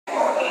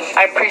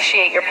I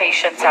appreciate your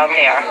patience out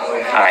there.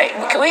 All right,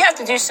 we have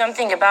to do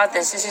something about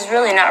this. This is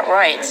really not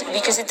right,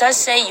 because it does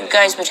say you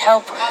guys would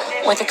help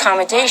with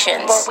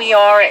accommodations. Well, we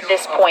are at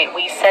this point.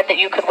 We said that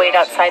you could wait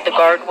outside. The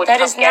guard would come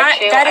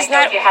get you.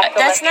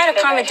 That's not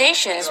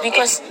accommodations,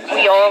 because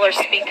we all are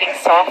speaking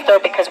softer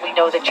because we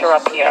know that you're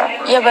up here.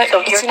 Yeah, but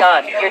so you're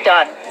done. You're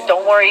done.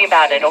 Don't worry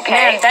about it,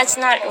 okay? Ma'am, that's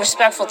not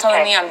respectful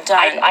telling me I'm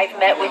done. I've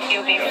met with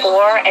you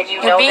before, and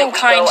you're being that we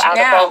kind go out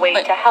now, of our way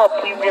to help.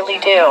 We really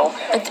do.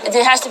 But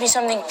there has to be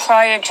something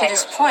prior to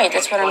this point.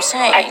 That's what I'm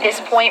saying. At this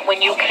point,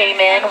 when you came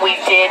in, you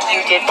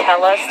did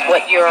tell us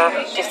what your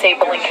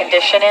disabling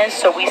condition is,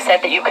 so we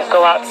said that you could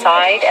go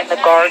outside, and the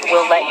guard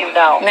will let you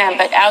know. Ma'am,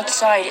 but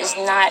outside is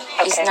not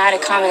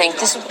accommodating.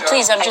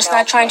 Please, I'm just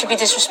not trying to be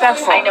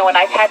disrespectful. I know, and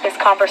I've had this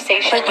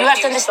conversation but you have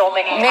to understand, so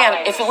many times.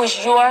 Ma'am, if it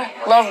was your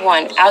loved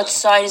one,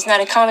 outside is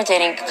not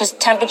accommodating because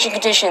temperature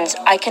conditions.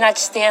 I cannot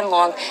stand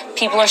long.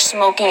 People are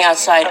smoking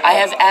outside. I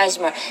have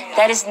asthma.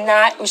 That is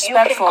not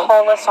respectful. You can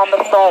call us on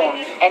the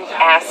phone and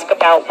ask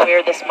about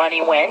where this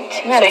money went.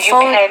 Ma'am, the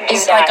phone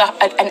is like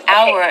an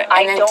hour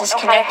and then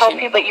disconnection. I don't know how to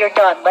help you, but you're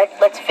done.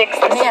 Let's fix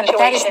the situation now. Ma'am,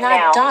 that is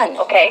not done.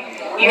 Okay?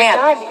 You're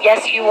done.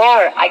 Yes, you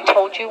are. I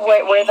told you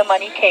where the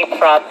money came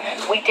from.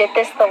 We did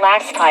this the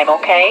last time,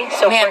 okay?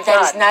 So ma'am,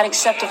 that is not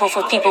acceptable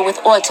for people with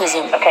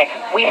autism. Okay.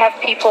 We have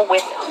people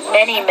with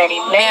many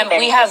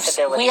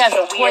disabilities. We have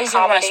Toys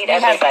R Us, we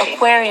have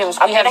aquariums,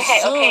 we have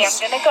zoos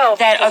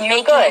that are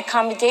making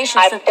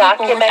accommodations for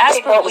people with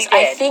Asperger's.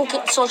 I think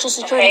Social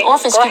Security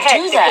office could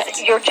do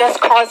that. You're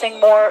just causing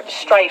more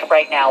strife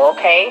right now,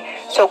 okay?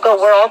 So go.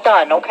 We're all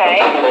done, okay?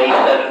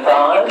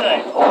 You're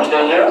good.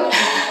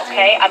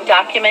 Okay, I'm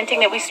documenting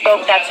that we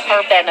spoke. That's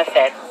her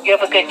benefit. You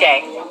have a good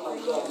day.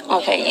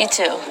 Okay, you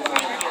too.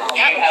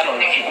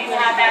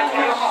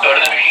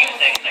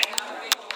 Yep.